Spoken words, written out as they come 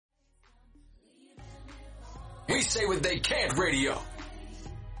They Say What They Can't Radio.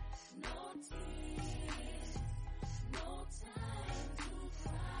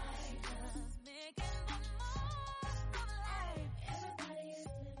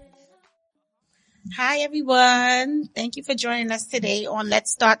 Hi, everyone. Thank you for joining us today on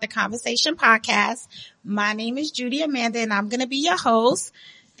Let's Start the Conversation podcast. My name is Judy Amanda, and I'm going to be your host.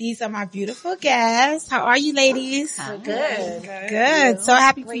 These are my beautiful guests. How are you, ladies? Good. Good. So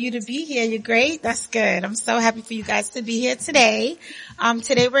happy for you to be here. You're great. That's good. I'm so happy for you guys to be here today.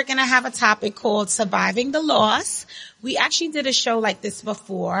 Today we're going to have a topic called Surviving the Loss. We actually did a show like this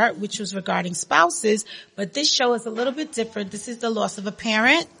before, which was regarding spouses, but this show is a little bit different. This is the loss of a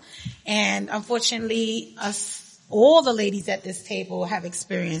parent. And unfortunately, all the ladies at this table have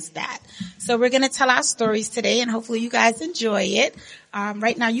experienced that. So we're going to tell our stories today, and hopefully you guys enjoy it.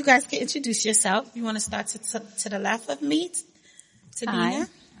 Right now, you guys can introduce yourself. You want to start to the left of me? Hi,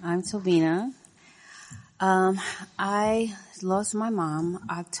 I'm Tobina. I lost my mom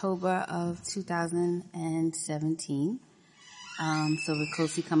October of 2017. So we're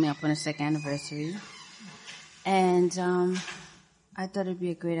closely coming up on the second anniversary. And I thought it'd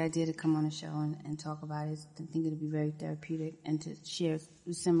be a great idea to come on the show and talk about it. I think it'd be very therapeutic and to share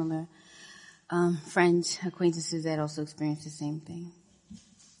with similar friends, acquaintances that also experience the same thing.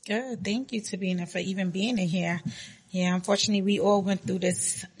 Good. Thank you, Tabina, for even being in here. Yeah, unfortunately, we all went through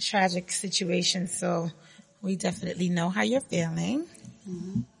this tragic situation, so we definitely know how you're feeling.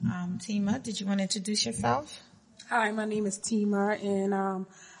 Mm-hmm. Tima, did you want to introduce yourself? Hi, my name is Tima, and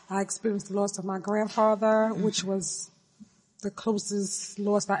I experienced the loss of my grandfather, which was the closest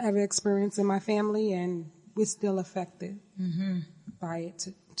loss I ever experienced in my family, and we're still affected by it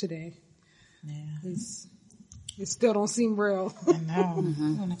today. Yeah. It still don't seem real. I know.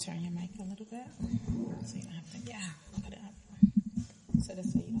 You want to turn your mic a little bit? So you don't have to, look it up. So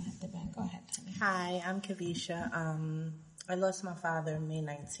this way you don't have to bend. Go ahead, honey. Hi, I'm Kavisha. I lost my father May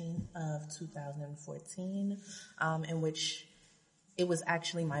 19th of 2014, in which it was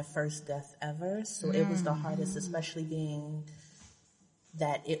actually my first death ever. So it was the hardest, especially being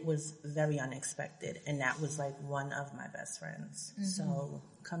that it was very unexpected. And that was like one of my best friends. So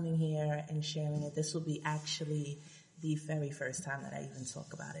coming here and sharing it, this will be actually the very first time that I even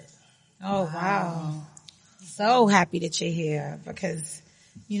talk about it. Oh, wow. So happy that you're here because,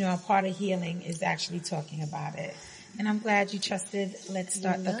 a part of healing is actually talking about it. And I'm glad you trusted Let's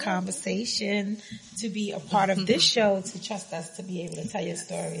Start the Conversation to be a part of this show, to trust us to be able to tell your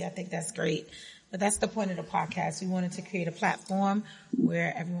story. I think that's great. But that's the point of the podcast. We wanted to create a platform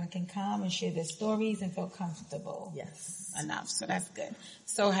where everyone can come and share their stories and feel comfortable. Yes. Enough. So that's good.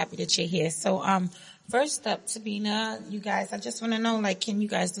 So happy that you're here. So, first up, Sabina, you guys, I just want to know, can you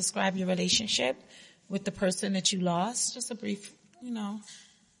guys describe your relationship with the person that you lost? Just a brief,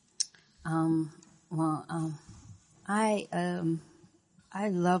 I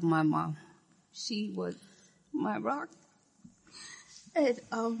love my mom. She was my rock. And,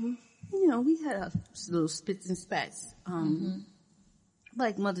 we had a little spits and spats,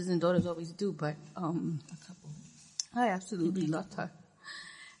 like mothers and daughters always do, but, I absolutely loved her.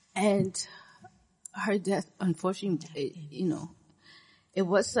 And her death, unfortunately, it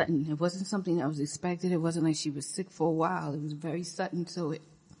was sudden. It wasn't something that was expected. It wasn't like she was sick for a while. It was very sudden. So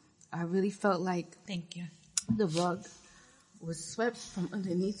I really felt like Thank you. the rug was swept from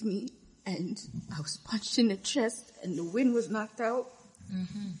underneath me, and I was punched in the chest, and the wind was knocked out.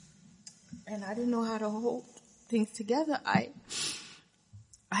 And I didn't know how to hold things together. I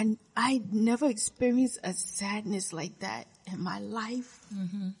never experienced a sadness like that in my life.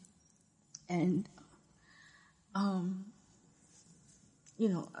 And,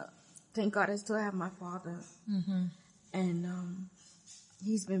 thank God I still have my father. And,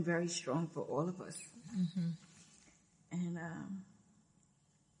 he's been very strong for all of us. And,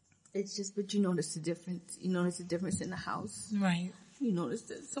 it's just, but you notice the difference. You notice the difference in the house. Right. You notice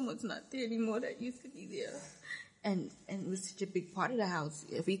that someone's not there anymore that used to be there. And it was such a big part of the house.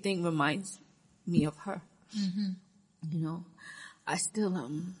 Everything reminds me of her. I still,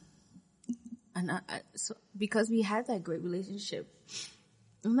 so because we had that great relationship,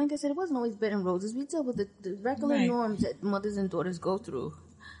 and like I said, it wasn't always bed and roses. We dealt with the regular norms that mothers and daughters go through.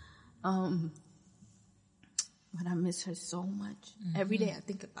 But I miss her so much. Every day I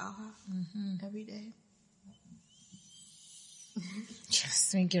think about her. Every day.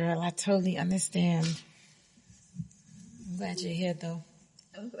 Trust me, girl. I totally understand. I'm glad you're here, though.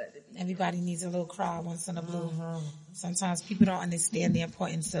 I'm glad to be Everybody needs a little cry once in a blue. Sometimes people don't understand the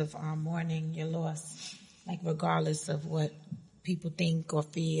importance of mourning your loss. Regardless of what people think or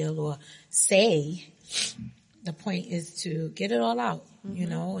feel or say, the point is to get it all out,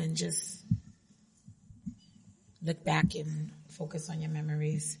 and just look back and focus on your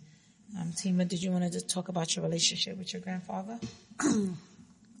memories. Tima, did you want to just talk about your relationship with your grandfather?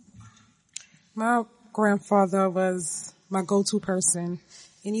 My grandfather was my go-to person.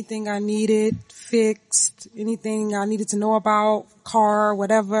 Anything I needed fixed, anything I needed to know about, car,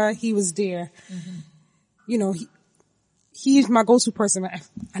 whatever, he was there. Mm-hmm. You know, he's my go-to person.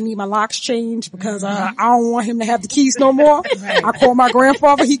 I need my locks changed because I don't want him to have the keys no more. Right. I call my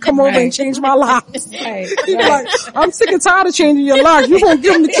grandfather. He come over and change my locks. Right. He's like, I'm sick and tired of changing your locks. You gonna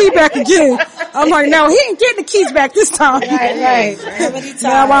give him the key back again? I'm like, no, he ain't getting the keys back this time. Right. How many times?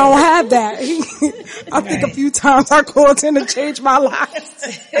 Now I don't have that. I think a few times I called him to change my locks.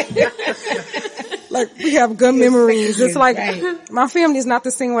 Like, we have good memories. It's like, my family is not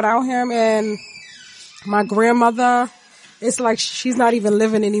the same without him, and my grandmother, it's like she's not even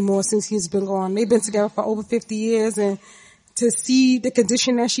living anymore since he's been gone. They've been together for over 50 years, and to see the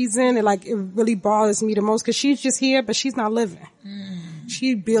condition that she's in, it really bothers me the most, because she's just here, but she's not living.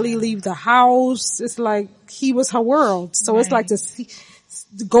 She barely leaves the house. It's like he was her world. So it's like to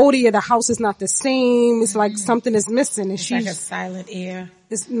go there, the house is not the same. It's like something is missing. And it's like a silent air.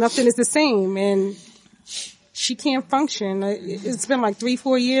 Nothing is the same, and she can't function. It's been like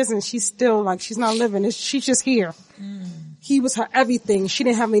 3-4 years, and she's still like, she's not living. She's just here. He was her everything. She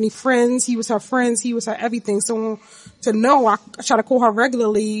didn't have any friends. He was her friends. He was her everything. So to know, I try to call her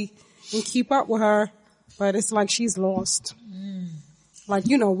regularly and keep up with her, but it's like she's lost. Like,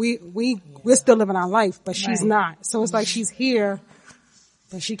 you know, we're still living our life, but she's not. So it's like she's here,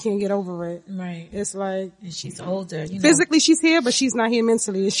 but she can't get over it. Right. It's like, and she's older. You know. Physically she's here, but she's not here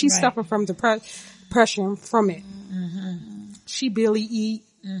mentally. And she's suffering from depression from it. She barely eat.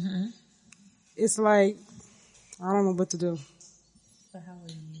 It's like, I don't know what to do. So how are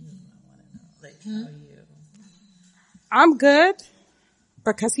you? I want to know. Like, how are you? I'm good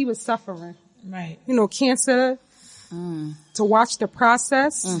because he was suffering. Right. You know, cancer, to watch the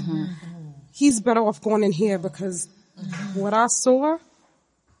process. He's better off going in here because what I saw,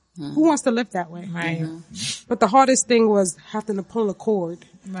 who wants to live that way? Right. But the hardest thing was having to pull a cord.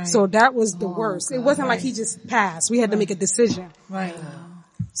 Right. So that was the worst. God. It wasn't like he just passed. We had to make a decision. Right.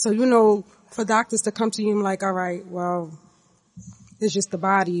 So, you know, for doctors to come to you and like, all right, well, it's just the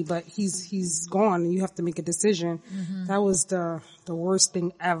body, but he's gone and you have to make a decision. That was the worst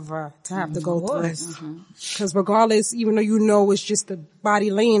thing ever to have to go through. Because regardless, even though you know it's just the body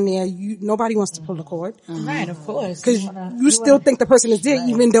laying there, nobody wants to pull the cord. Right, of course. Because you still think the person is dead,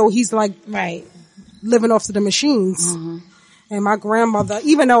 even though he's like living off of the machines. And my grandmother,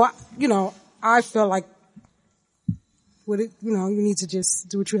 even though, you know, I feel like with it, you know, you need to just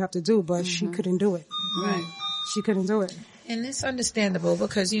do what you have to do, but she couldn't do it. Right. She couldn't do it. And it's understandable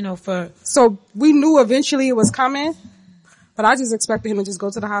because, you know, so we knew eventually it was coming, but I just expected him to just go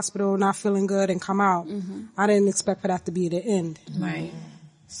to the hospital not feeling good and come out. I didn't expect for that to be the end. Right.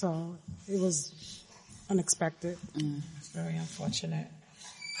 So it was unexpected. It's very unfortunate.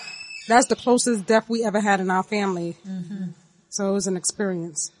 That's the closest death we ever had in our family. So it was an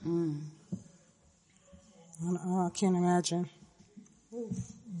experience. I can't imagine.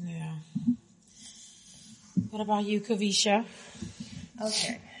 Yeah. What about you, Kavisha?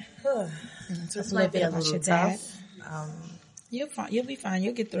 Okay. This might be a little tough. You'll be fine.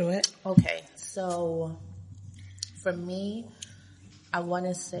 You'll get through it. Okay. So for me, I want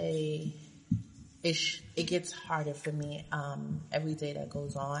to say it gets harder for me every day that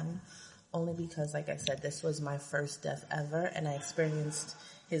goes on, only because, like I said, this was my first death ever, and I experienced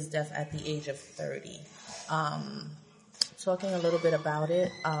his death at the age of 30. Talking a little bit about it,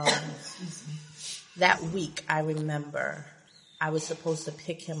 that week I remember I was supposed to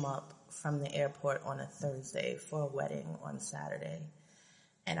pick him up from the airport on a Thursday for a wedding on Saturday.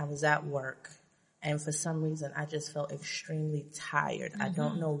 And I was at work, and for some reason I just felt extremely tired. I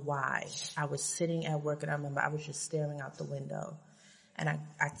don't know why. I was sitting at work, and I remember I was just staring out the window. And I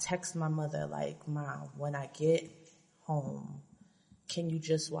text my mother like, Mom, when I get home, can you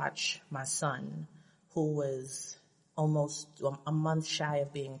just watch my son, who was almost a month shy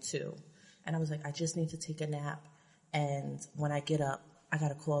of being 2? And I was like, I just need to take a nap. And when I get up, I got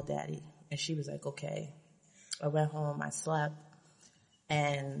to call Daddy. And she was like, okay. I went home, I slept,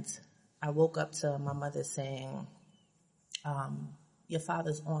 and I woke up to my mother saying, your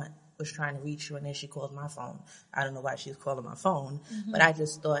father's aunt was trying to reach you, and then she called my phone. I don't know why she was calling my phone, but I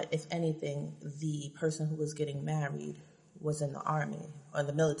just thought, if anything, the person who was getting married was in the army or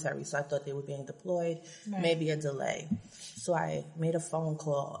the military, so I thought they were being deployed, maybe a delay. So I made a phone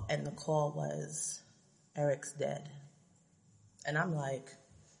call, and the call was, Eric's dead. And I'm like,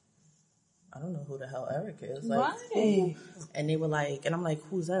 I don't know who the hell Eric is. Like, who? And they were like, and I'm like,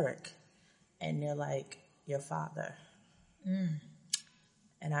 who's Eric? And they're like, your father.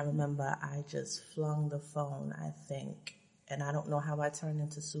 And I remember I just flung the phone, I think, and I don't know how I turned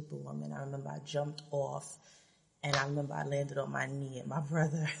into Superwoman. I remember I jumped off, and I remember I landed on my knee, and my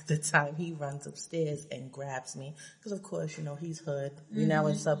brother at the time, he runs upstairs and grabs me. Because, of course, you know, he's hood. We now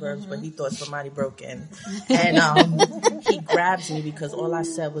in suburbs, but he thought somebody broke in. And he grabs me because all I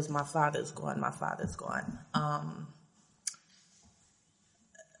said was, my father's gone, my father's gone.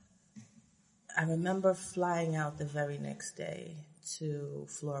 I remember flying out the very next day to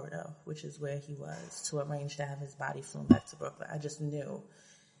Florida, which is where he was, to arrange to have his body flown back to Brooklyn. I just knew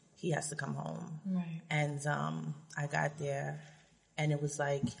he has to come home. Right. And I got there, and it was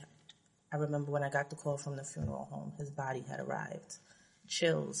like, I remember when I got the call from the funeral home, his body had arrived.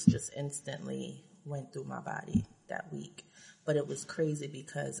 Chills just instantly went through my body that week. But it was crazy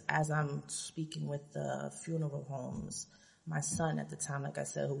because as I'm speaking with the funeral homes, my son at the time, like I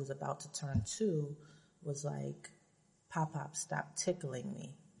said, who was about to turn 2, was like, Pop, stop tickling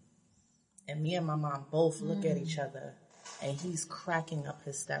me. And me and my mom both look at each other, and he's cracking up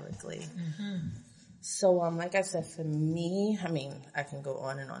hysterically. So, like I said, for me, I mean, I can go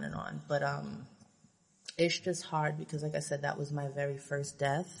on and on and on, but it's just hard because, like I said, that was my very first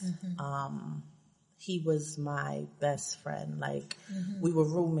death. He was my best friend. Like, we were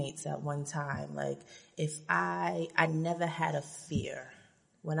roommates at one time. Like, I never had a fear.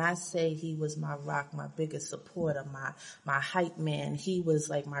 When I say he was my rock, my biggest supporter, my hype man, he was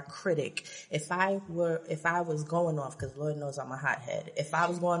like my critic. If I was going off, because Lord knows I'm a hothead, if I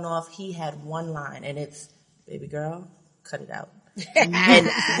was going off, he had one line, and it's, baby girl, cut it out. And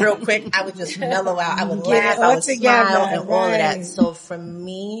real quick, I would just mellow out. I would laugh, I would smile, and all of that. So for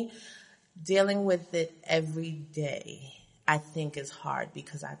me, dealing with it every day, I think is hard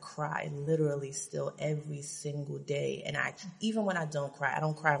because I cry literally still every single day. And even when I don't cry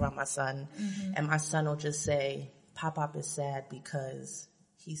around my son. And my son will just say, Pop is sad because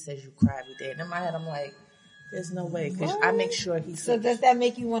he says you cry every day. And in my head, I'm like, there's no way. Because I make sure he's... So does that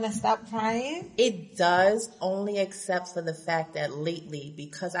make you want to stop crying? It does, only except for the fact that lately,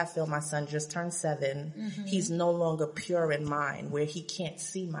 because I feel my son just turned 7, he's no longer pure in mind where he can't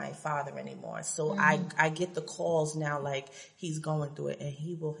see my father anymore. So I get the calls now like he's going through it, and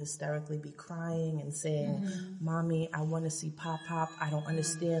he will hysterically be crying and saying, Mommy, I want to see Pop. I don't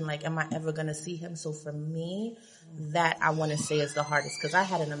understand. Like, am I ever going to see him? So for me, that I want to say is the hardest because I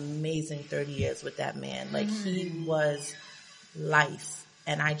had an amazing 30 years with that man. Like, he was life,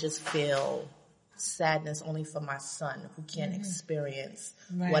 and I just feel sadness only for my son who can't experience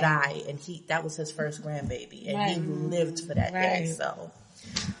what that was his first grandbaby, and he lived for that day. So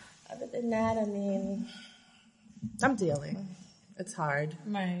other than that, I mean, I'm dealing. It's hard.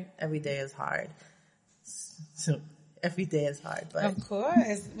 Right. Every day is hard. So every day is hard, but of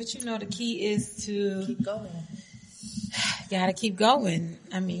course. But you know, the key is to keep going. Gotta keep going.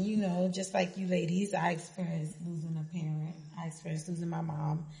 I mean, you know, just like you ladies, I experienced losing a parent. I experienced losing my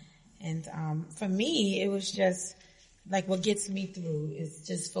mom. And for me, it was just like what gets me through is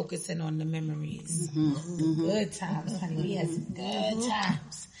just focusing on the memories. Good times, honey. We had some good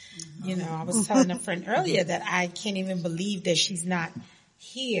times. You know, I was telling a friend earlier that I can't even believe that she's not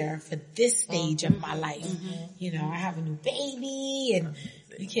here for this stage of my life. You know, I have a new baby, and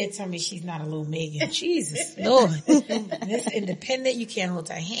you can't tell me she's not a little Megan. Jesus, Lord. This independent, you can't hold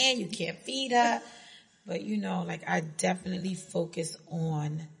her hand, you can't feed her. But you know, like I definitely focus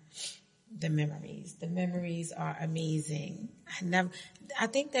on the memories. The memories are amazing. I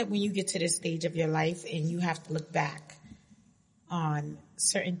think that when you get to this stage of your life and you have to look back on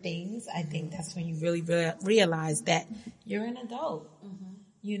certain things, I think that's when you really realize that you're an adult.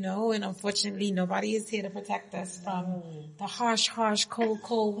 You know, and unfortunately nobody is here to protect us from the harsh,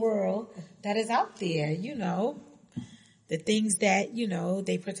 cold world that is out there, you know. The things that, you know,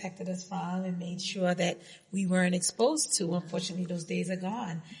 they protected us from and made sure that we weren't exposed to. Unfortunately, those days are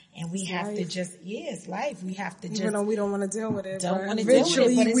gone. And we have to just, it's life. We have to just... Even though we don't want to deal with it. Don't want to deal with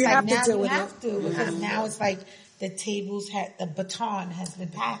it, but it's we like have now to deal you with have it. to. Because now it's like the baton has been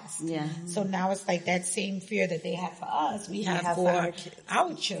passed. Yeah. So now it's like that same fear that they have for us, we have for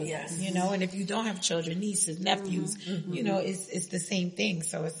our children, you know, and if you don't have children, nieces, nephews, you know, it's the same thing.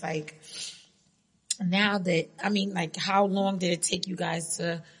 So it's like, now that, I mean, like, how long did it take you guys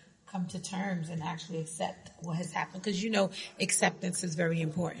to come to terms and actually accept what has happened? Because, you know, acceptance is very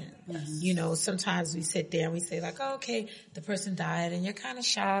important. You know, sometimes we sit there and we say like, oh, okay, the person died and you're kind of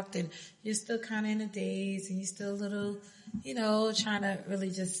shocked and you're still kind of in a daze and you're still a little, trying to really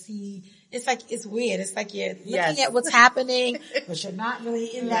just see. It's like, it's weird. It's like you're looking Yes. at what's happening, but you're not really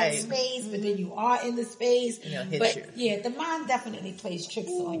in that Right. space, but then you are in the space. Hit But you. yeah, the mind definitely plays tricks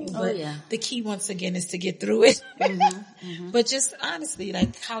on you. Oh, But yeah. the key, once again, is to get through it. But just honestly,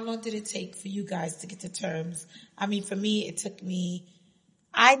 like, how long did it take for you guys to get to terms? I mean, for me, it took me,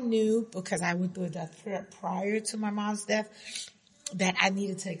 I knew, because I went through a death prior to my mom's death, that I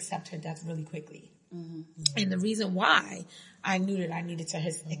needed to accept her death really quickly. And the reason why I knew that I needed to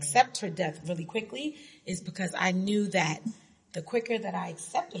accept her death really quickly is because I knew that the quicker that I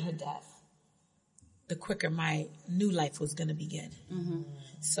accepted her death, the quicker my new life was going to begin.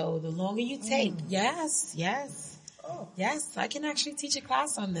 So the longer you take, yes, I can actually teach a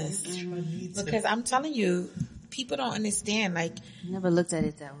class on this. Because I'm telling you, people don't understand, like, Never looked at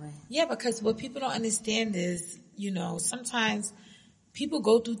it that way. yeah, because what people don't understand is, sometimes people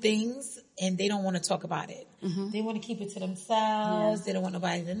go through things and they don't want to talk about it. They want to keep it to themselves. They don't want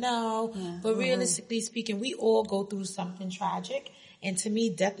nobody to know. But realistically speaking, we all go through something tragic. And to me,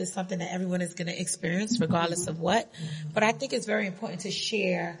 death is something that everyone is going to experience regardless of what. But I think it's very important to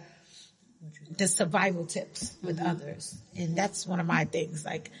share the survival tips with others. And that's one of my things.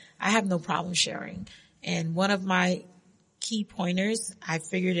 Like, I have no problem sharing. And one of my key pointers, I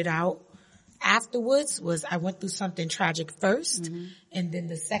figured it out afterwards, was I went through something tragic first, and then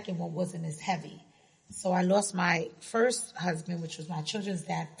the second one wasn't as heavy. So I lost my first husband, which was my children's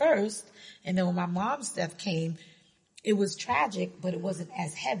dad, first, and then when my mom's death came, it was tragic, but it wasn't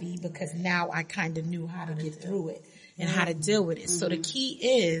as heavy because now I kind of knew how to get through it and how to deal with it. So the key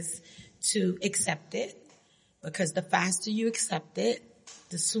is to accept it, because the faster you accept it,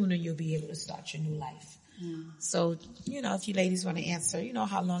 the sooner you'll be able to start your new life. So, if you ladies want to answer,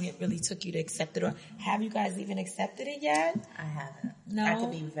 how long it really took you to accept it, or have you guys even accepted it yet? I haven't. No? I can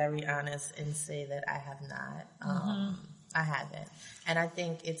be very honest and say that I have not. I haven't. And I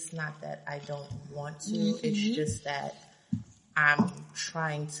think it's not that I don't want to. It's just that I'm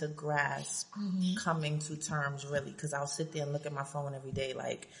trying to grasp coming to terms, really, because I'll sit there and look at my phone every day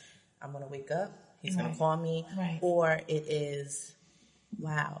like, I'm going to wake up, he's going to call me, or it is,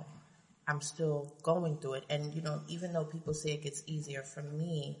 wow, I'm still going through it. And, even though people say it gets easier, for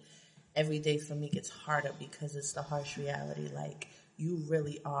me, every day for me gets harder because it's the harsh reality. Like, you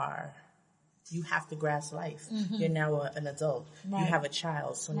really are, you have to grasp life. You're now an adult. You have a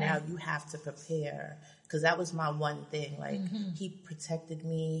child. So now you have to prepare. Because that was my one thing. Like, he protected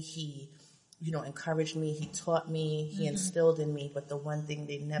me. He, encouraged me. He taught me. He instilled in me. But the one thing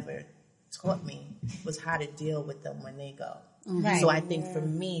they never taught me was how to deal with them when they go. So I think for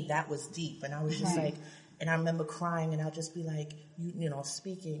me, that was deep. And I was just like, and I remember crying, and I'll just be like,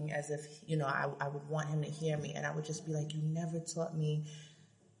 speaking as if, I would want him to hear me. And I would just be like, you never taught me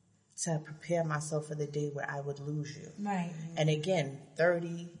to prepare myself for the day where I would lose you. Right. And again,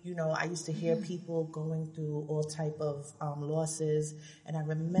 30, I used to hear people going through all type of losses. And I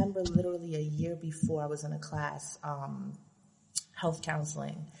remember literally a year before I was in a class, health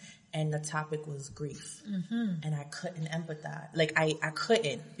counseling, and the topic was grief. And I couldn't empathize. Like, I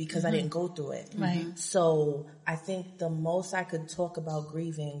couldn't, because I didn't go through it. Right. So I think the most I could talk about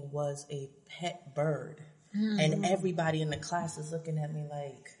grieving was a pet bird. And everybody in the class is looking at me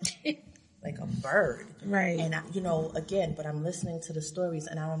like a bird. Right. And again, but I'm listening to the stories,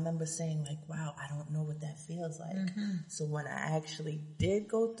 and I remember saying like, wow, I don't know what that feels like. So when I actually did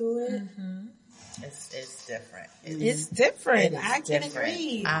go through it, it's different. It's different. I can different.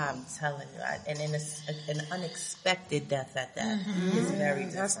 agree. I'm telling you. And then it's an unexpected death at that. It's very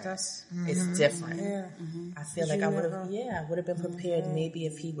different. It's different. I feel like I would have been prepared maybe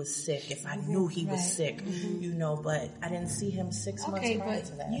if he was sick, if I knew he was sick, but I didn't see him 6 months prior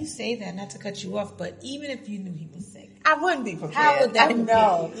to that. You say that, not to cut you off, but even if you knew he was sick, I wouldn't be prepared. How would that I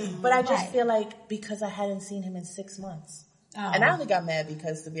know. be? But I just feel like because I hadn't seen him in 6 months. And I only got mad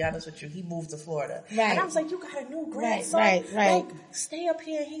because, to be honest with you, he moved to Florida. Right. And I was like, you got a new grandson. Right. Like, stay up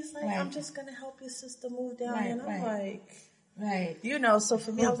here. He's like, I'm just going to help your sister move down here. And I'm like, so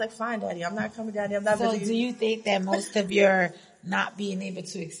for me, I was like, fine, Daddy. I'm not coming down here. I'm not So do you think that most of your not being able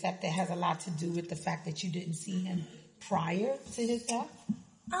to accept it has a lot to do with the fact that you didn't see him prior to his death?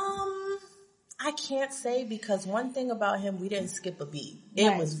 I can't say, because one thing about him, we didn't skip a beat.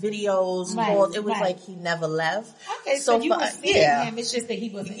 It was videos, calls. It was like he never left. Okay, so you were seeing him. It's just that he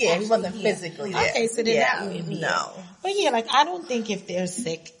wasn't. Yeah, he wasn't here. physically there. Okay, so then that wouldn't be no. it. But like, I don't think if they're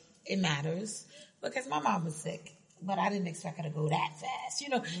sick, it matters, because my mom was sick, but I didn't expect her to go that fast.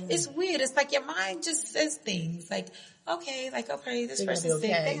 It's weird. It's like your mind just says things like, okay, this person's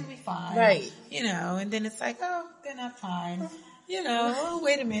sick, they're gonna be fine. Right. And then it's like, oh, they're not fine. Oh,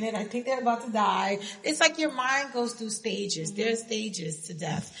 wait a minute, I think they're about to die. It's like your mind goes through stages. There are stages to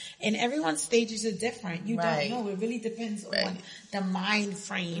death. And everyone's stages are different. You don't know. It really depends on the mind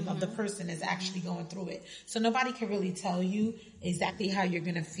frame of the person that's actually going through it. So nobody can really tell you exactly how you're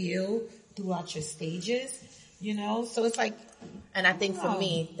going to feel throughout your stages, So it's like, and I think for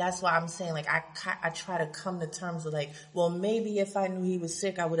me, that's why I'm saying, like, I try to come to terms with, like, well, maybe if I knew he was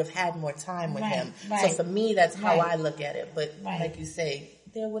sick, I would have had more time with him. So for me, that's how I look at it. But like you say,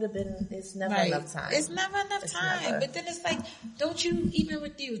 there would have been, it's never enough time. It's never enough time. But then it's like, don't you, even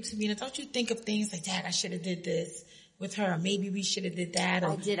with you, Tamina, don't you think of things like, Dad, I should have did this with her. Maybe we should have did that.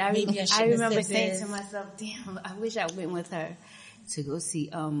 Or I did. Maybe I remember saying to myself, damn, I wish I went with her to go see,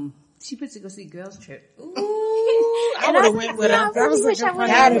 she went to go see Girls Trip. Ooh. I would have went with her. That was a good one.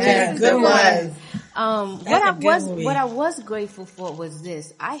 That would have been a good one. What I was grateful for was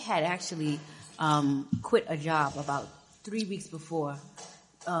this. I had actually quit a job about 3 weeks before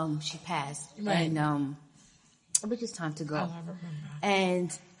she passed, and it was just time to go. Oh, I remember.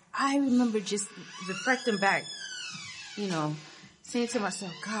 And I remember just reflecting back, saying to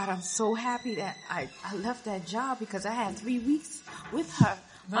myself, God, I'm so happy that I left that job because I had 3 weeks with her.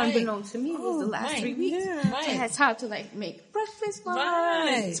 Unbeknownst to me, it was the last 3 weeks. Yeah, So I had time to make breakfast for her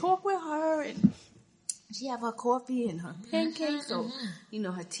and talk with her, and she have her coffee and her pancakes, so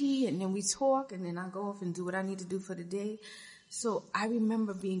her tea, and then we talk, and then I go off and do what I need to do for the day. So I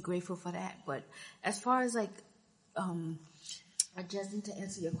remember being grateful for that. But as far as adjusting to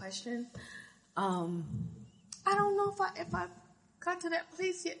answer your question, I don't know if I got to that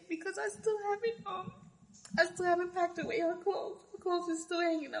place yet because I still haven't packed away her clothes. Her clothes are still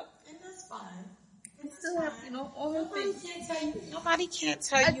hanging up. And that's fine. I still have, all her things. Nobody can't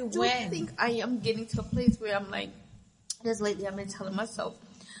tell you when. I think I am getting to a place where I'm like, just lately I've been telling myself,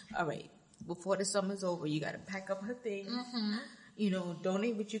 all right, before the summer's over, you got to pack up her things.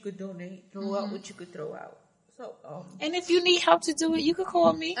 Donate what you could donate, throw out what you could throw out. So, and if you need help to do it, you could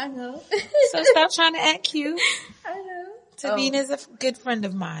call me. I know. So stop trying to act cute. I know. Tabina's a good friend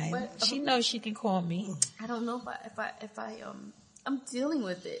of mine. But, she knows she can call me. I don't know if I'm dealing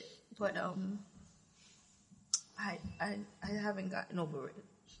with it, but I haven't gotten over it.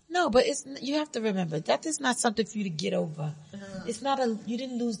 No, but you have to remember, death is not something for you to get over. It's not you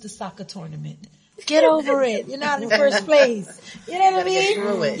didn't lose the soccer tournament. Get over it. You're not in first place. You know what I mean? Get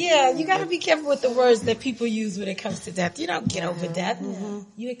through it. Yeah, you gotta be careful with the words that people use when it comes to death. You don't get over death.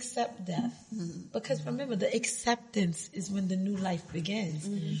 You accept death. Because remember, the acceptance is when the new life begins.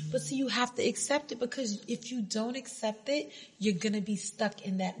 But see, you have to accept it, because if you don't accept it, you're gonna be stuck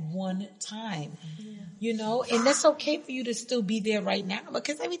in that one time. And that's okay for you to still be there right now,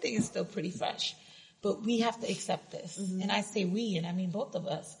 because everything is still pretty fresh. But we have to accept this. And I say we, and I mean both of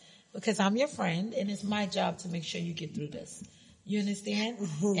us. Because I'm your friend, and it's my job to make sure you get through this. You understand?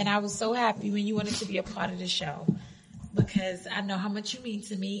 And I was so happy when you wanted to be a part of the show, because I know how much you mean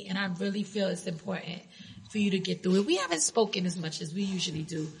to me, and I really feel it's important for you to get through it. We haven't spoken as much as we usually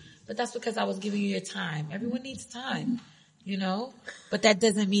do, but that's because I was giving you your time. Everyone needs time. But that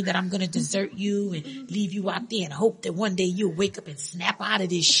doesn't mean that I'm going to desert you and leave you out there and hope that one day you'll wake up and snap out of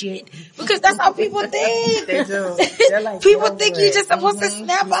this shit. Because that's how people think. They do. Like, people think you're just supposed to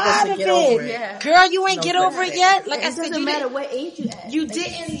snap out of it. Yeah. Girl, you ain't get over it yet. Like I said, doesn't matter what age you at. You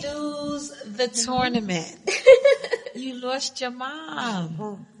didn't lose the tournament. You lost your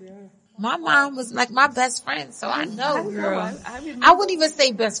mom. My mom was like my best friend, so I know, girl. I wouldn't even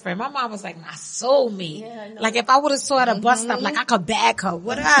say best friend. My mom was like my soulmate. Yeah, like if I would have saw her at a bus stop, like I could bag her.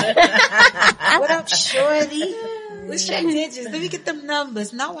 What up? What up, shorty? What's your digits? Let me get them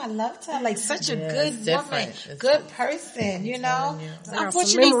numbers. No, I loved her. Like such a good woman, good person.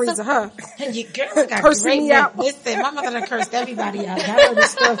 Unfortunately, memories of her. Your girl got great memories. Listen, my mother done cursed everybody out. I heard the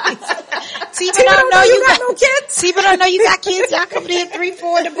stories. Tiva don't know you got no kids. Tiva don't know you got kids. Y'all coming in 3-4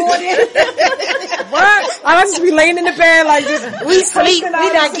 in the morning. What? I just be laying in the bed like this. We sleep. We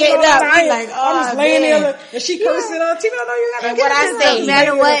not getting up. We like, I'm just laying there and she cursing on Tiva. Don't know you got no kids. What I say, no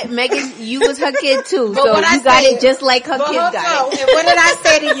matter what, Megan, you was her kid too, so you got it just like her kid got it. And what did I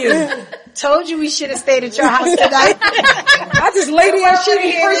say to you? Told you we should have stayed at your house tonight. I just laid there and she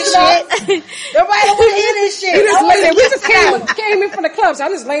be cursing out. Nobody want to hear this shit. We just laid there. We just came in from the club, so I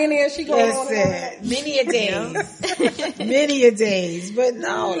just laying there and she going on. Many a days. Many a days. But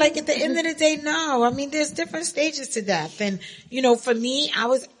no, like at the end of the day, no. I mean, there's different stages to death. And, for me,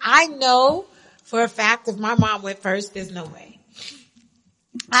 I know for a fact if my mom went first, there's no way.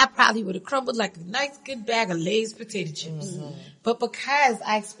 I probably would have crumbled like a nice good bag of Lay's potato chips. But because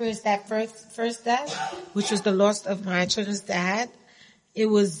I experienced that first death, which was the loss of my children's dad,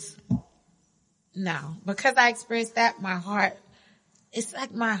 because I experienced that, my heart it's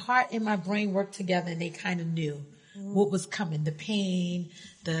like my heart and my brain worked together and they kind of knew what was coming, the pain,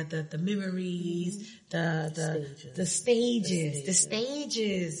 the memories, the stages,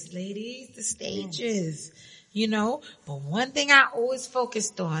 ladies, the stages, you know. But one thing I always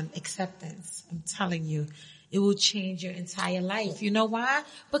focused on, acceptance. I'm telling you, it will change your entire life. You know why?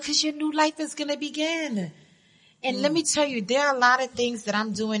 Because your new life is going to begin. And let me tell you, there are a lot of things that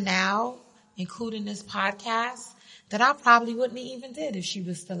I'm doing now, including this podcast, that I probably wouldn't have even did if she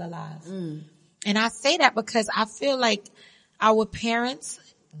was still alive. And I say that because I feel like our parents,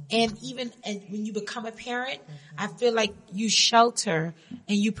 and even when you become a parent, I feel like you shelter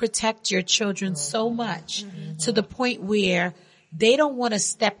and you protect your children so much to the point where they don't want to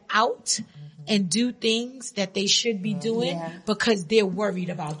step out and do things that they should be doing because they're worried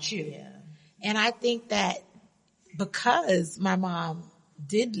about you. And I think that because my mom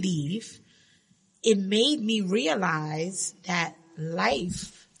did leave, it made me realize that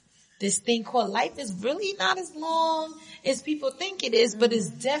life, this thing called life, is really not as long as people think it is, but it's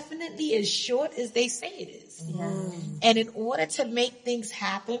definitely as short as they say it is. And in order to make things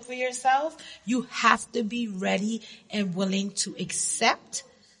happen for yourself, you have to be ready and willing to accept.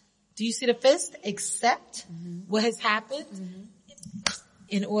 Do you see the fist? Accept what has happened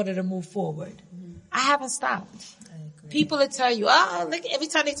in order to move forward. I haven't stopped. People will tell you, oh, look, every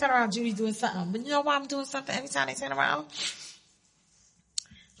time they turn around, Judy's doing something. But you know why I'm doing something every time they turn around?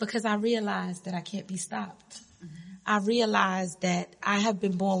 Because I realized that I can't be stopped. I realized that I have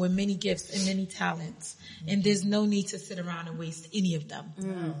been born with many gifts and many talents, and there's no need to sit around and waste any of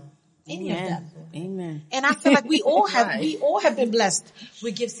them. Any of them. Amen. And I feel like we all have been blessed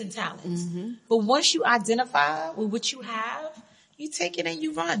with gifts and talents. But once you identify with what you have, you take it and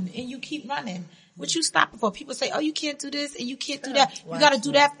you run and you keep running. What you stopping for? People say, oh, you can't do this and you can't do that. You got to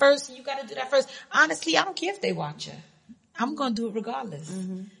do that first and you got to do that first. Honestly, I don't care if they watch you. I'm going to do it regardless.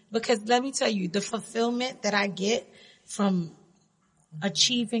 Because let me tell you, the fulfillment that I get from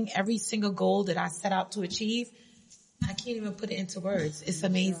achieving every single goal that I set out to achieve, I can't even put it into words. It's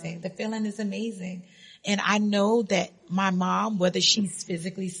amazing. The feeling is amazing. And I know that my mom, whether she's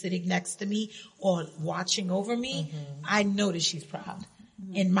physically sitting next to me or watching over me, I know that she's proud.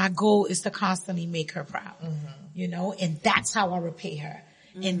 And my goal is to constantly make her proud, you know, and that's how I repay her.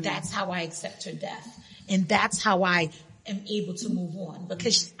 And that's how I accept her death. And that's how I am able to move on,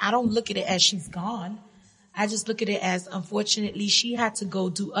 because I don't look at it as she's gone. I just look at it as, unfortunately, she had to go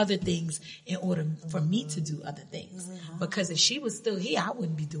do other things in order for me to do other things. Because if she was still here, I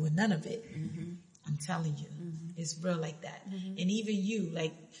wouldn't be doing none of it. I'm telling you, it's real like that. And even you,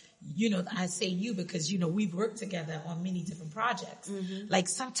 like, you know, I say you because, you know, we've worked together on many different projects. Like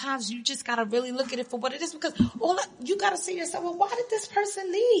sometimes you just gotta really look at it for what it is, because you gotta say to yourself, well, why did this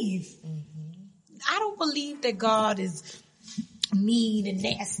person leave? I don't believe that God is mean and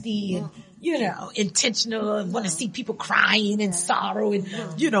nasty and, you know, intentional and want to see people crying and sorrow and,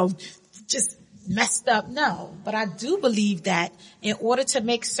 you know, just messed up. No, but I do believe that in order to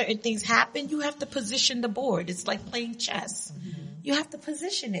make certain things happen, you have to position the board. It's like playing chess. You have to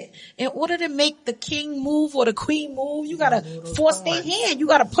position it. In order to make the king move or the queen move, you gotta force their hand. You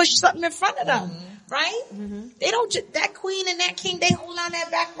gotta push something in front of them, right? They don't that queen and that king, they hold on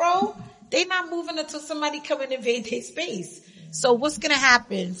that back row. They not moving until somebody come and invade their space. So what's going to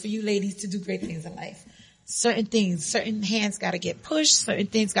happen for you ladies to do great things in life? Certain things, certain hands got to get pushed. Certain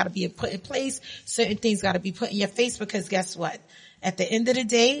things got to be put in place. Certain things got to be put in your face, because guess what? At the end of the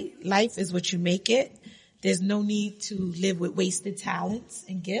day, life is what you make it. There's no need to live with wasted talents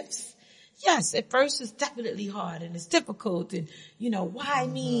and gifts. Yes, at first it's definitely hard and it's difficult and, you know, why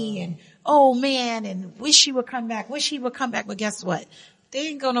me? And, oh man, and wish he would come back, But guess what? They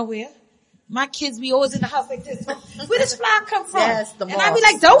ain't go nowhere. My kids be always in the house like this. Where does fly come from? Yes, and I be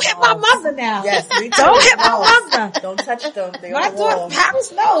like, don't hit my mother now. Yes, don't hit my mother. Don't touch them. They my daughter,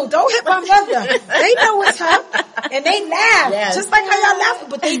 Paris, no, don't hit my mother. They know it's her. And they laugh. Just like how y'all laughing,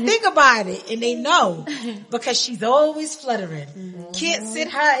 but they think about it and they know. Because she's always fluttering. Can't sit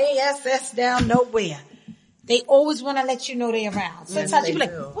her ass down nowhere. They always want to let you know they're around. Sometimes you be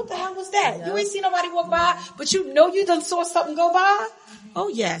like, what the hell was that? You ain't see nobody walk by, but you know you done saw something go by. Oh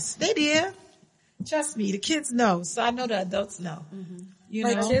yes, they did. Trust me, the kids know. So I know the adults know. You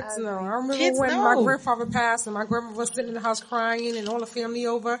know? Kids know. I remember when my grandfather passed and my grandma was sitting in the house crying and all the family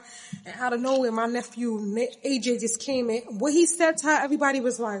over. And out of nowhere, my nephew, AJ, just came in. What he said to her, everybody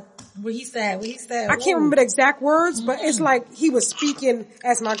was like, what he said. I can't remember the exact words, but it's like he was speaking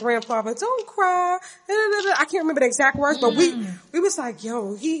as my grandfather. Don't cry. I can't remember the exact words, but we was like,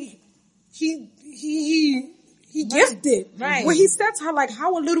 yo, he gifted. Right. When he said to her, like,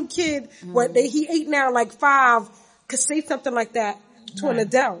 how a little kid, he 8 now, like 5, could say something like that. to an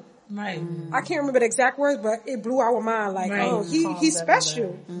adult. Right. I can't remember the exact words, but it blew our mind. Like, oh, he's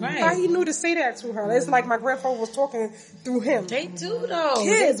special. Right. How he knew to say that to her? It's like my grandfather was talking through him. They do though.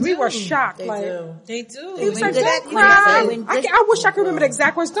 Kids, we were shocked. They like, do. They do. he was like, "Don't cry." I wish I could remember the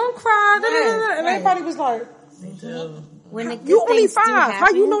exact words. Don't cry. Right. And everybody was like, They do. When the good "You only things do 5. How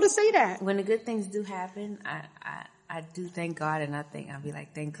happen- you know to say that?" When the good things do happen, I do thank God, and I'll be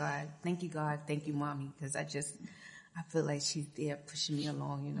like, thank God, thank you God, thank you mommy, because I feel like she's there pushing me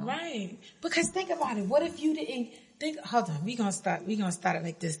along, you know. Right. Because think about it. What if you didn't hold on, we gonna start it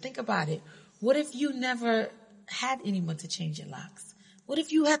like this. Think about it. What if you never had anyone to change your locks? What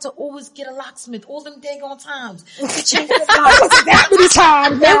if you had to always get a locksmith all them daggone times to change your locks? That many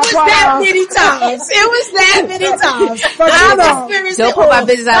times. It was that many times. It was that many times. But I've you know, experienced don't it put my all.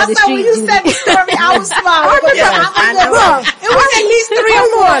 business out of the That's why when street, you Judy. said the story, I was smiling. It was at least 3 or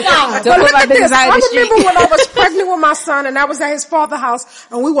 4 times. Don't put my business out of the I street. remember when I was pregnant with my son and I was at his father's house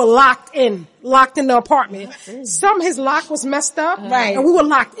and we were locked in the apartment. His lock was messed up. Right. And we were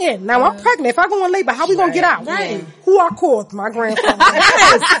locked in. Now I'm pregnant. If I go in labor, how we gonna get out? Right. Who I called? My grandfather. Him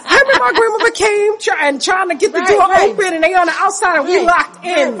and my grandmother came trying to get the door open and they on the outside and we locked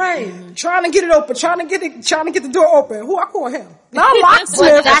in. Right. Trying to get it open, trying to get the door open. Who I call him? Not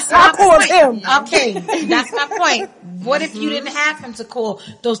locksmith. That's I my called point. him. Okay, that's my point. What if you didn't have him to call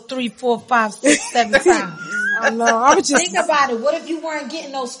those 3, 4, 5, 6, 7 times? I know. I was just Think about it. What if you weren't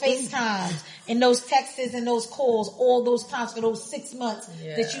getting those FaceTimes and those texts and those calls all those times for those 6 months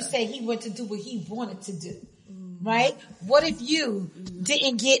that you say he went to do what he wanted to do? Right? What if you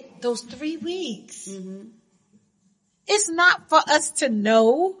didn't get those 3 weeks? It's not for us to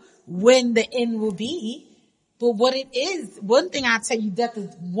know when the end will be, but what it is. One thing I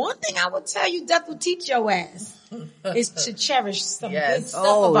will tell you death will teach your ass is to cherish some good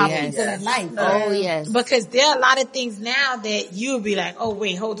stuff about people in life. Oh, yes. Because there are a lot of things now that you'll be like, oh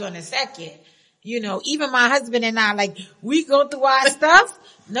wait, hold on a second. You know, even my husband and I, like, we go through our stuff.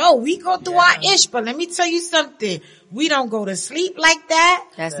 No, we go through our ish, but let me tell you something. We don't go to sleep like that.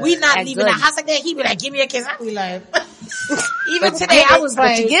 We not that's leaving good. the house like that. He be like, give me a kiss. I be like, even today I was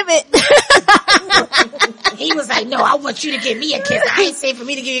like, But you give it. he was like, no, I want you to give me a kiss. I ain't say for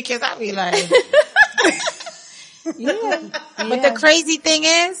me to give you a kiss. I be like, But the crazy thing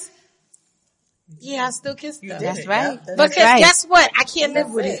is, I still kiss them. That's right. Because guess what? I can't live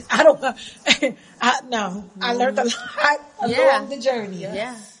with it. I don't, I learned a lot along the journey.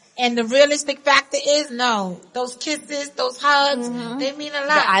 Yeah. And the realistic factor is, no, those kisses, those hugs, they mean a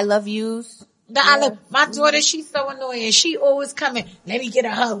lot. The I love yous. My daughter, she's so annoying. She always coming, let me get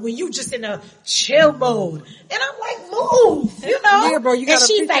a hug when you just in a chill mode. And I'm like, move, you know? Yeah, bro, you gotta and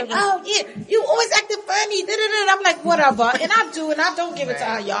she's appreciate like, oh yeah, you always acting funny. Da-da-da. I'm like, whatever. And I do, and I don't give it to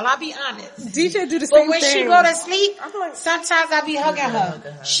her, y'all. I'll be honest. DJ do the But same when thing. she go to sleep, I'm like, sometimes I be hugging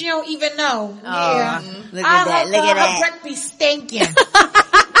her. She don't even know. Look at I that. hug Look her, at her that. breath be stinking.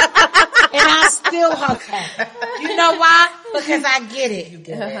 And I still hug her. You know why? Because I get it.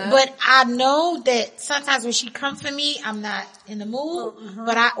 But I know that sometimes when she comes for me, I'm not in the mood.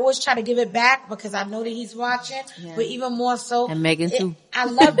 But I always try to give it back because I know that he's watching. But even more so. And Megan too. I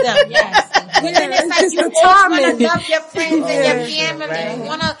love them, yes. But then it's like It's you the always want timing. to love your friends and your family.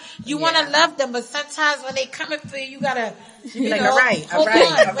 Right. You wanna love them, but sometimes when they coming for you, you gotta, you like, know, all right, hold on,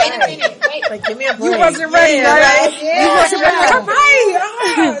 wait a minute, wait. Like, give me a break. you wasn't ready, right? Yeah. You wasn't ready. All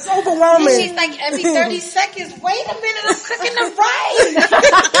right. It's And overwhelming. she's like, every 30 seconds, wait a minute, I'm cooking the rice.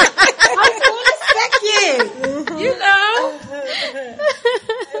 I'm doing a second. You know?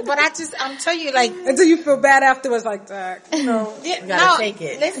 But I'm telling you, like, Until you feel bad afterwards, like that. You know. you gotta take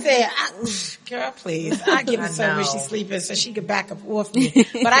it. Listen, girl, please. I give it to her when she's sleeping so she can back up off me.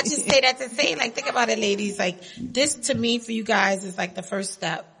 But I just say that to say, like, think about it, ladies. Like, this to me for you guys is like the first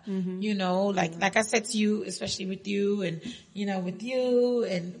step. You know, like I said to you, especially with you and, you know, with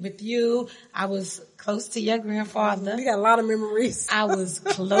you, I was close to your grandfather. We got a lot of memories. I was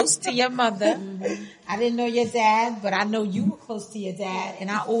close to your mother. I didn't know your dad, but I know you were close to your dad.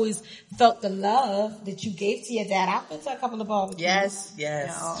 And I always felt the love that you gave to your dad. I've been to a couple of barbecues.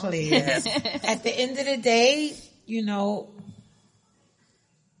 Yes. Please. At the end of the day, you know,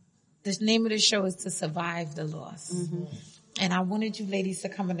 the name of the show is to survive the loss. And I wanted you ladies to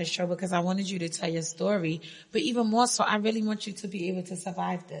come on the show because I wanted you to tell your story. But even more so, I really want you to be able to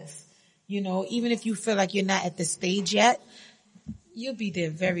survive this. You know, even if you feel like you're not at the stage yet, you'll be there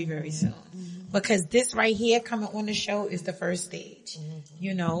very, very soon. Because this right here coming on the show is the first stage.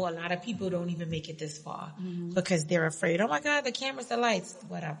 You know, a lot of people don't even make it this far because they're afraid, oh my God, the cameras, the lights,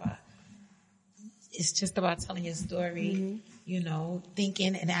 whatever. It's just about telling your story, you know,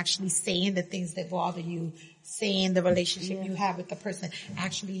 thinking and actually saying the things that bother you seeing the relationship you have with the person,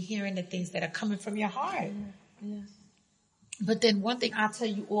 actually hearing the things that are coming from your heart. Yeah. But then one thing, I'll tell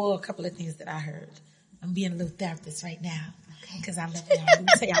you all a couple of things that I heard. I'm being a little therapist right now because I love y'all. Let me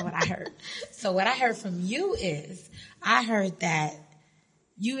tell y'all what I heard. So what I heard from you is, I heard that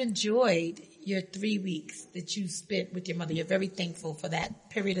you enjoyed your 3 weeks that you spent with your mother. You're very thankful for that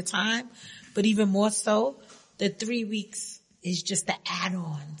period of time. But even more so, the 3 weeks is just the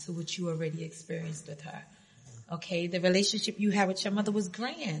add-on to what you already experienced with her. Okay? The relationship you had with your mother was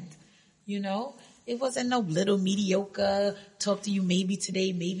grand. You know? It wasn't no little mediocre, talk to you maybe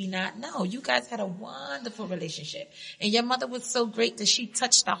today, maybe not. No, you guys had a wonderful relationship. And your mother was so great that she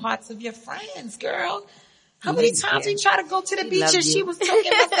touched the hearts of your friends, girl. How many times we tried to go to the beach and she was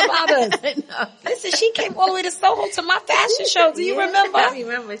talking about us? Listen, she came all the way to Soho to my fashion show. Do you remember? I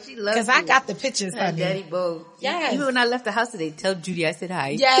remember. She loved Because I got the pictures, honey. Daddy Bo. Yes. Even when I left the house today, tell Judy I said hi.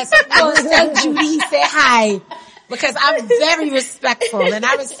 Yes, tell Judy he said hi. Because I'm very respectful and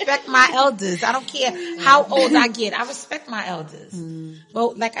I respect my elders. I don't care how old I get. I respect my elders.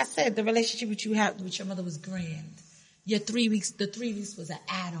 Well, like I said, the relationship that you had with your mother was grand. The 3 weeks was an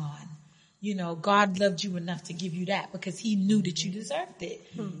add-on. You know, God loved you enough to give you that because he knew that you deserved it.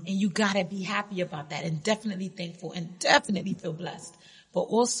 And you gotta be happy about that and definitely thankful and definitely feel blessed. But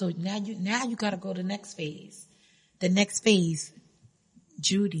also now you gotta go to the next phase. The next phase,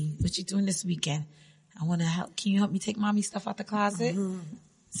 Judy, what you doing this weekend? I want to help. Can you help me take mommy's stuff out the closet?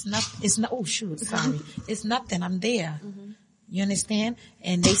 It's not, oh shoot, sorry. It's nothing. I'm there. You understand?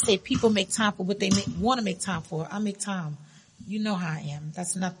 And they say people make time for what they want to make time for. I make time. You know how I am.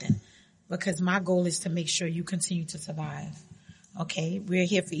 That's nothing. Because my goal is to make sure you continue to survive. Okay? We're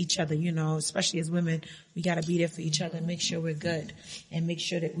here for each other, you know, especially as women. We got to be there for each other and make sure we're good. And make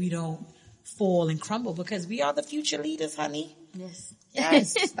sure that we don't fall and crumble because we are the future leaders, honey. Yes.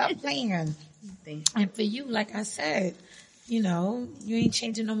 Yes. Stop playing. Thank you. And for you, like I said, you know, you ain't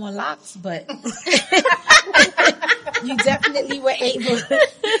changing no more locks, but you definitely were able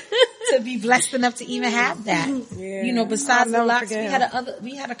to be blessed enough to even have that. Yeah. You know, besides the locks,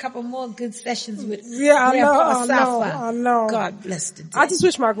 we had a couple more good sessions with I Grandpa know. God bless the day. I just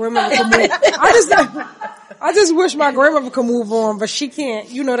wish my grandmother could move. I just wish my grandmother could move on, but she can't.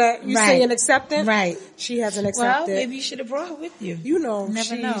 You know that you say an acceptance? Right. She hasn't accepted. Well, maybe you should have brought her with you. You know.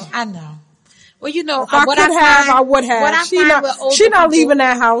 Never know. I know. Well, you know, If I would have. What I She find not, with older she not people, leaving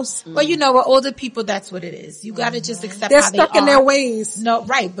that house. Well, you know, with older people, that's what it is. You gotta just accept They're how stuck they in are. their ways. No,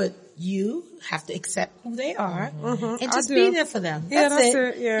 right, but you have to accept who they are and just I be do. there for them. Yeah, That's that's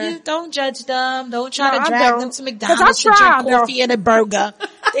it, yeah. You don't judge them. Don't try No, to I drag don't. them to 'Cause McDonald's to tried, drink coffee and a burger.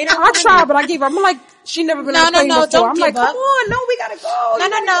 They don't I wanna tried, know. but I gave up. I'm like, she never been No, on a plane before. don't I'm give like, up. come on, no, we gotta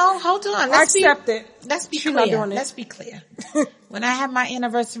go. No. Hold on. I accept it. Let's be She not clear. doing it. Let's be clear. When I had my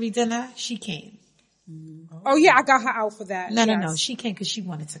anniversary dinner, she came. Oh yeah, I got her out for that. No. Yes. She came because she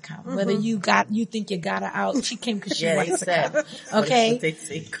wanted to come. Whether you think you got her out, she came because she wanted to said. come. Okay?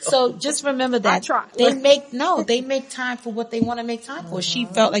 So just remember that. I tried. They make time for what they want to make time for. She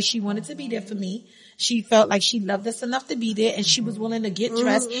felt like she wanted to be there for me. She felt like she loved us enough to be there and she was willing to get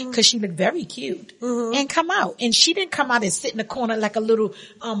dressed because she looked very cute and come out. And she didn't come out and sit in the corner like a little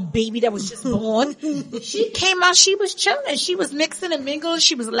baby that was just born. She came out, she was chilling. She was mixing and mingling.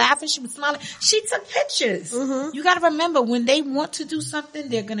 She was laughing. She was smiling. She took pictures. You gotta remember when they want to do something,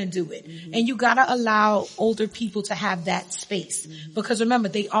 they're gonna do it. And you gotta allow older people to have that space. Because remember,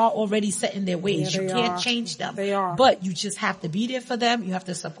 they are already set in their ways. Yeah, you they can't are. change them. They are. But you just have to be there for them. You have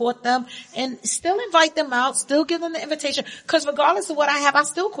to support them and still invite them out, still give them the invitation. Cause regardless of what I have, I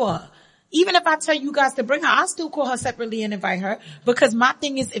still call her. Even if I tell you guys to bring her, I'll still call her separately and invite her. Because my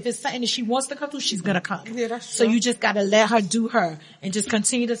thing is, if it's something that she wants to come to, she's gonna come. Yeah, that's so true. you just gotta let her do her and just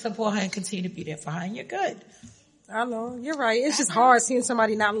continue to support her and continue to be there for her and you're good. I know, you're right. It's just hard seeing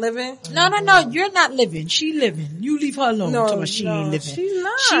somebody not living. No, you're not living. She living. You leave her alone. No, She ain't living. She's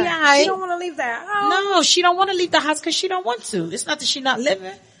not. She alright. She don't want to leave that house. No, she don't want to leave the house because she don't want to. It's not that she not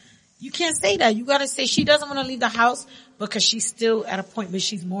living. You can't say that. You gotta say she doesn't want to leave the house because she's still at a point where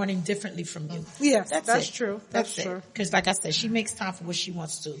she's mourning differently from you. Yes, that's it. true. That's true. it. Because like I said, she makes time for what she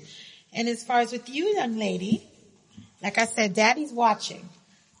wants to. And as far as with you, young lady, like I said, Daddy's watching,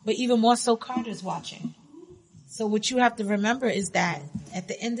 but even more so Carter's watching. So what you have to remember is that at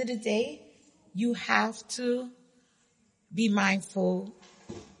the end of the day, you have to be mindful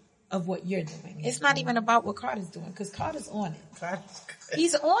of what you're doing. It's not even about what Carter's doing because Carter's on it.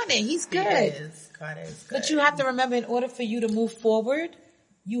 He's on it. He's good. Carter is good. But you have to remember, in order for you to move forward,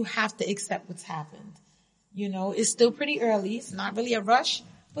 you have to accept what's happened. You know, it's still pretty early. It's not really a rush,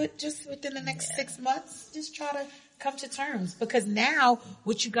 but just within the next 6 months, just try to come to terms. Because now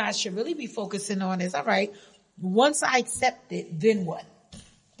what you guys should really be focusing on is, all right, Once I accept it, then what?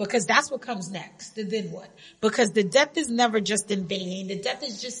 Because that's what comes next. Then what? Because the death is never just in vain. The death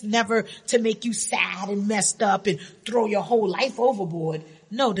is just never to make you sad and messed up and throw your whole life overboard.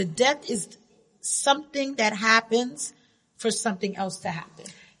 No, the death is something that happens for something else to happen.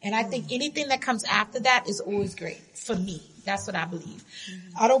 And I think anything that comes after that is always great for me. That's what I believe.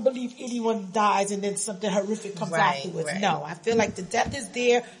 I don't believe anyone dies and then something horrific comes afterwards. Right. No, I feel like the death is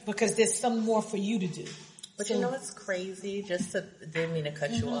there because there's some more for you to do. But you know what's crazy? Didn't mean to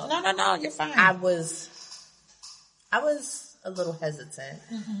cut you off. No, you're fine. I was a little hesitant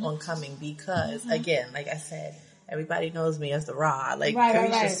on coming because, again, like I said, everybody knows me as the raw. Like,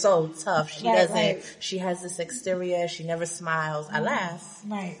 Carisha's so tough. She has this exterior. She never smiles. I laugh.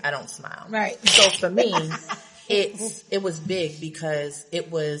 Right. I don't smile. Right. So for me, it was big because it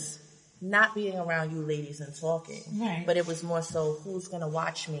was not being around you ladies and talking. Right. But it was more so who's going to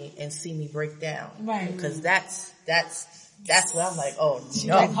watch me and see me break down. Right. Because that's where I'm like, oh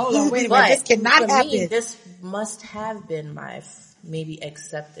no. Like, hold on, wait a minute. This cannot happen. Me, this must have been my maybe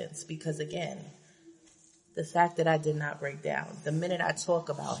acceptance because again, the fact that I did not break down. The minute I talk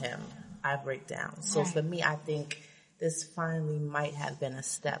about him, I break down. So for me, I think this finally might have been a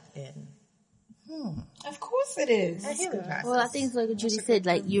step in. Of course it is. Well, I think it's like what Judy said,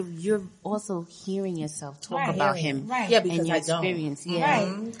 like you're also hearing yourself talk about him. Right. Yeah, because and your I don't. Experience. Yeah.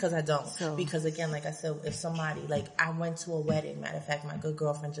 Right. Because I don't. So. Because again, like I said, if somebody, like I went to a wedding, matter of fact, my good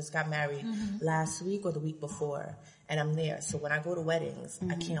girlfriend just got married last week or the week before, and I'm there. So when I go to weddings,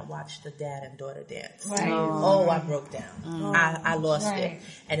 I can't watch the dad and daughter dance. Right. Oh, I broke down. I lost it.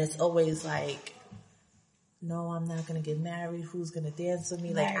 And it's always like, no, I'm not going to get married. Who's going to dance with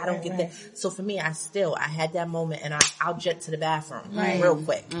me? Like, I don't get that. So for me, I had that moment and I'll jet to the bathroom real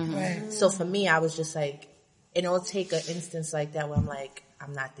quick. So for me, I was just like, and it'll take an instance like that where I'm like,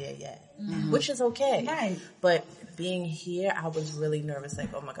 I'm not there yet, which is okay. Right. But being here, I was really nervous.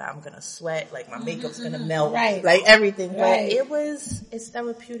 Like, oh my God, I'm going to sweat. Like my makeup's going to melt. Right. Like everything. Right. But it's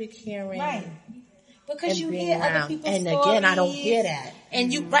therapeutic hearing. Right. Because you hear other people's and stories. again, I don't hear that. And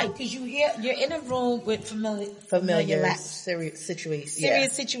because you're in a room with familiar serious situations.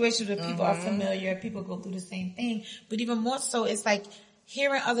 Serious situations where people are familiar, people go through the same thing. But even more so, it's like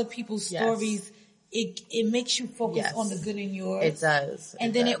hearing other people's stories, it makes you focus on the good in yours. It does.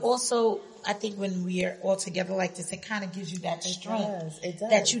 And then it also, I think when we are all together like this, it kind of gives you that strength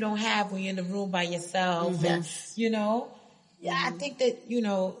that you don't have when you're in the room by yourself. And, I think that,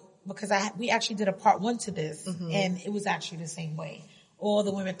 because we actually did a part 1 to this, and it was actually the same way. All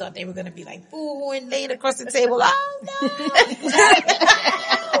the women thought they were going to be like boo-hooing, laying across the table. Oh no!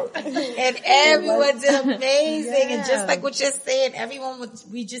 And everyone did amazing. And just like what you're saying,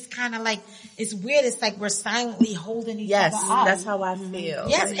 we just kind of like, it's weird. It's like we're silently holding each other up. Yes, that's how I feel.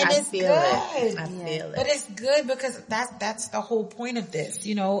 Yes, and it's good. I feel it. But it's good because that's the whole point of this.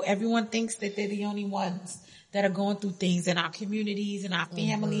 Everyone thinks that they're the only ones that are going through things in our communities, in our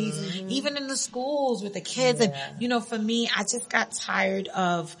families, even in the schools with the kids. And, for me, I just got tired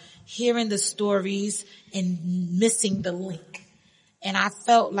of hearing the stories and missing the link. And I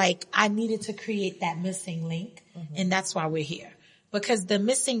felt like I needed to create that missing link. And that's why we're here. Because the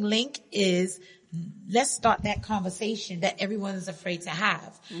missing link is, let's start that conversation that everyone is afraid to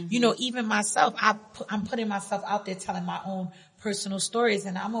have. Even myself, I'm putting myself out there telling my own personal stories,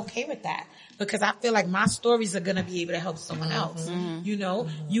 and I'm okay with that because I feel like my stories are going to be able to help someone else.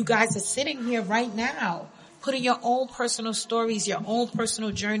 You guys are sitting here right now putting your own personal stories, your own personal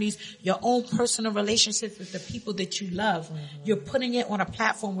journeys, your own personal relationships with the people that you love. You're putting it on a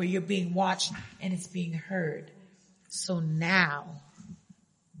platform where you're being watched and it's being heard. So now,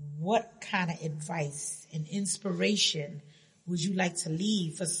 what kind of advice and inspiration would you like to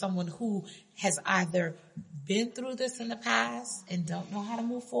leave for someone who has either been through this in the past and don't know how to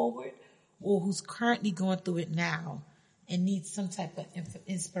move forward, or who's currently going through it now and needs some type of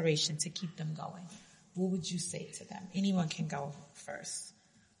inspiration to keep them going? What would you say to them? Anyone can go first.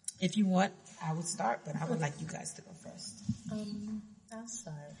 If you want, I would start, but I would like you guys to go first. I'll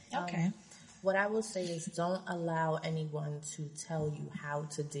start. Okay. What I will say is don't allow anyone to tell you how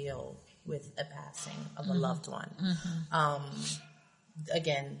to deal with a passing of a loved one.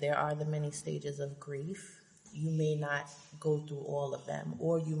 Again, there are the many stages of grief. You may not go through all of them,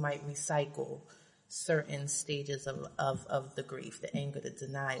 or you might recycle certain stages of the grief, the anger, the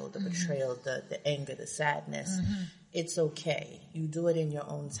denial, the betrayal, the anger, the sadness. It's okay. You do it in your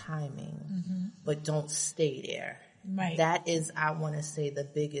own timing, but don't stay there. Right. That is, I want to say, the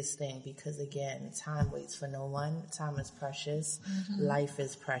biggest thing, because again, time waits for no one. Time is precious. Life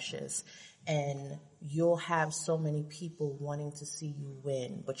is precious. And you'll have so many people wanting to see you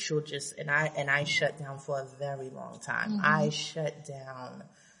win, but you'll just, and I shut down for a very long time. I shut down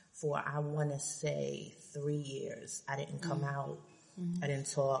for, I want to say 3 years. I didn't come out. I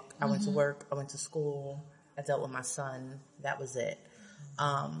didn't talk. I went to work. I went to school. I dealt with my son. That was it.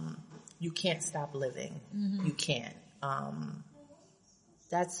 You can't stop living. You can't.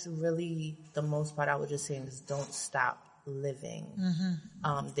 That's really the most part I was just saying is don't stop living.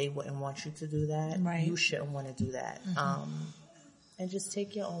 They wouldn't want you to do that. Right. You shouldn't want to do that. And just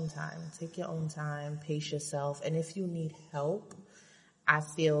take your own time. Take your own time. Pace yourself. And if you need help, I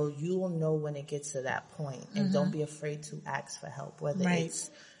feel you will know when it gets to that point. And don't be afraid to ask for help, whether it's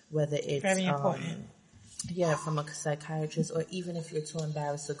very important. From a psychiatrist, or even if you're too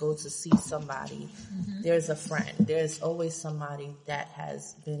embarrassed to go to see somebody, there's a friend. There's always somebody that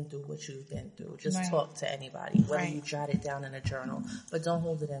has been through what you've been through. Just talk to anybody, whether you jot it down in a journal, but don't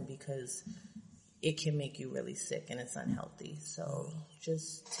hold it in because it can make you really sick and it's unhealthy. So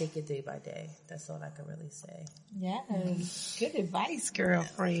just take it day by day. That's all I can really say. Yes. Good advice,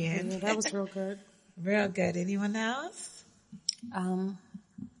 girlfriend. Yeah, that was real good. Real good. Anyone else?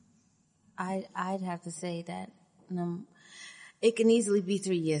 I'd have to say that it can easily be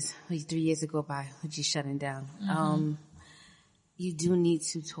 3 years. 3 years to go by with you shutting down. You do need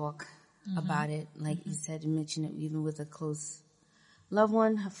to talk about it, like you said, and mention it even with a close loved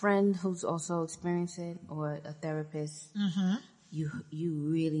one, a friend who's also experienced it, or a therapist. You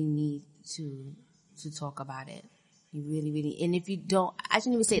really need to talk about it. You really, really, and if you don't, I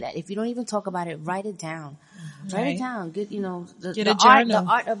shouldn't even say that. If you don't even talk about it, write it down. Write it down. Get a journal. The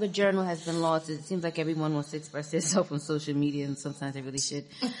art of a journal has been lost. It seems like everyone wants to express themselves on social media, and sometimes they really should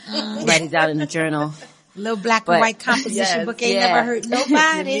write it down in a journal. Little black and white composition book ain't never hurt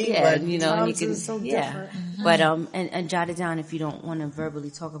nobody. And you can, so different. But, and jot it down if you don't want to verbally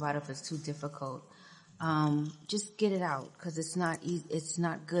talk about it, if it's too difficult. Just get it out, because it's not easy, it's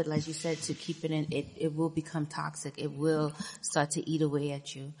not good, like you said, to keep it in. It will become toxic. It will start to eat away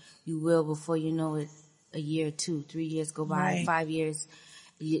at you. You will, before you know it, a year, 2, 3 years go by, 5 years,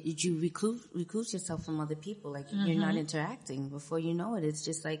 you recluse yourself from other people. Like you're not interacting. Before you know it, it's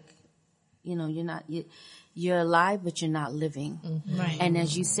just like, you're alive, but you're not living. Right. And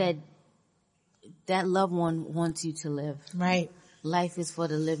as you said, that loved one wants you to live. Right. Life is for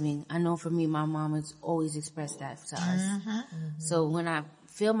the living. I know for me, my mom has always expressed that to us. So when I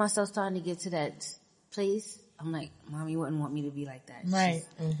feel myself starting to get to that place, I'm like, Mom, you wouldn't want me to be like that. Right.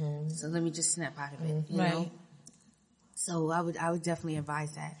 So let me just snap out of it, you know? So I would definitely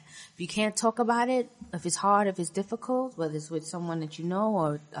advise that. If you can't talk about it, if it's hard, if it's difficult, whether it's with someone that you know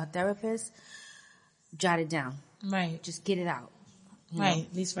or a therapist, jot it down. Right. Just get it out. Right.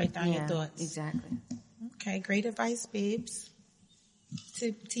 At least write down your thoughts. Exactly. Okay. Great advice, babes.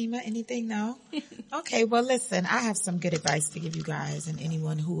 Tima, anything? No? Okay, well listen, I have some good advice to give you guys and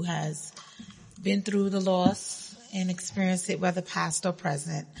anyone who has been through the loss and experienced it, whether past or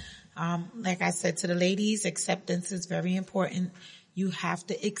present. Like I said to the ladies, acceptance is very important. You have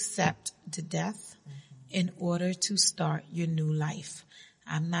to accept the death in order to start your new life.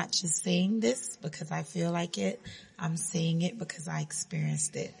 I'm not just saying this because I feel like it. I'm saying it because I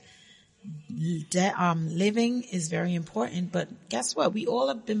experienced it. Living is very important, but guess what? We all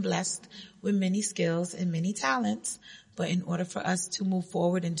have been blessed with many skills and many talents, but in order for us to move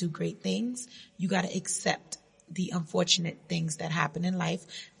forward and do great things, you got to accept the unfortunate things that happen in life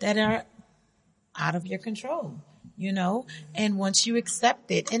that are out of your control, and once you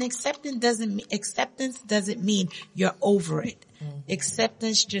accept it, and acceptance doesn't mean you're over it.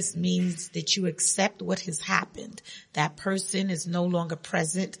 Acceptance just means that you accept what has happened. That person is no longer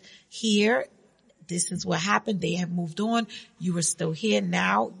present here. This is what happened. They have moved on. You are still here.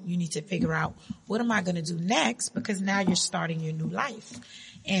 Now you need to figure out, what am I going to do next? Because now you're starting your new life.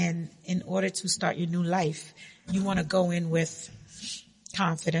 And in order to start your new life, you want to go in with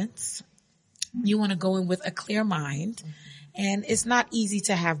confidence. You want to go in with a clear mind. And it's not easy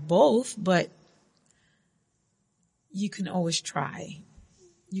to have both, but you can always try.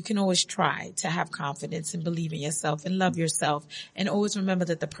 You can always try to have confidence and believe in yourself and love yourself. And always remember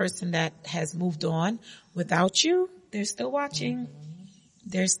that the person that has moved on without you, they're still watching.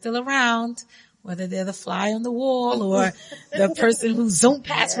 They're still around. Whether they're the fly on the wall or the person who zoomed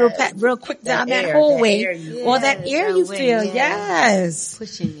past real quick down that hallway, or that air you feel. Yes.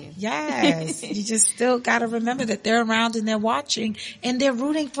 Pushing you. Yes. You just still gotta remember that they're around and they're watching and they're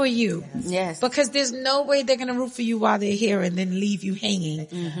rooting for you. Yes. Because there's no way they're gonna root for you while they're here and then leave you hanging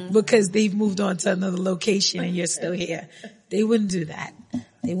because they've moved on to another location and you're still here. They wouldn't do that.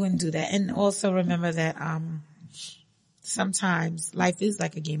 They wouldn't do that. And also remember that, sometimes life is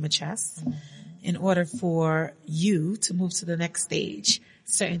like a game of chess. in order for you to move to the next stage,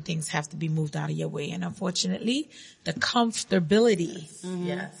 certain things have to be moved out of your way. And unfortunately, the comfortability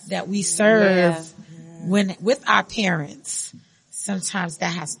that we serve when with our parents, sometimes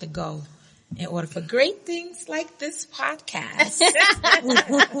that has to go in order for great things like this podcast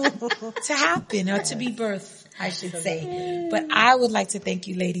to happen or to be birthed, I should say. But I would like to thank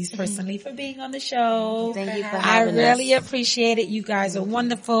you ladies personally for being on the show. Thank you for I having really us. appreciate it. You guys are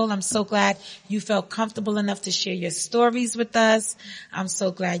wonderful. I'm so glad you felt comfortable enough to share your stories with us. I'm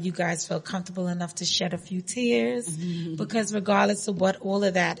so glad you guys felt comfortable enough to shed a few tears because regardless of what, all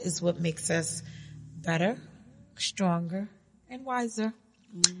of that is what makes us better, stronger, and wiser.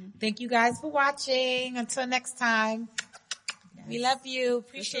 Thank you guys for watching. Until next time, we love you.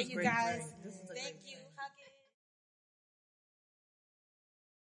 Appreciate you guys. Thank you.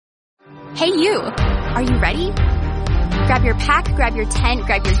 Hey you! Are you ready? Grab your pack, grab your tent,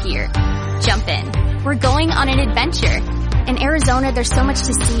 grab your gear. Jump in. We're going on an adventure. In Arizona, there's so much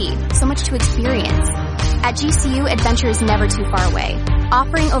to see, so much to experience. At GCU, adventure is never too far away.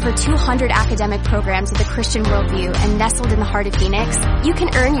 Offering over 200 academic programs with a Christian worldview and nestled in the heart of Phoenix, you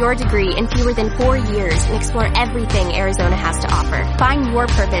can earn your degree in fewer than 4 years and explore everything Arizona has to offer. Find your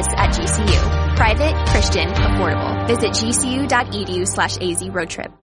purpose at GCU. Private, Christian, affordable. Visit gcu.edu/AZ road trip.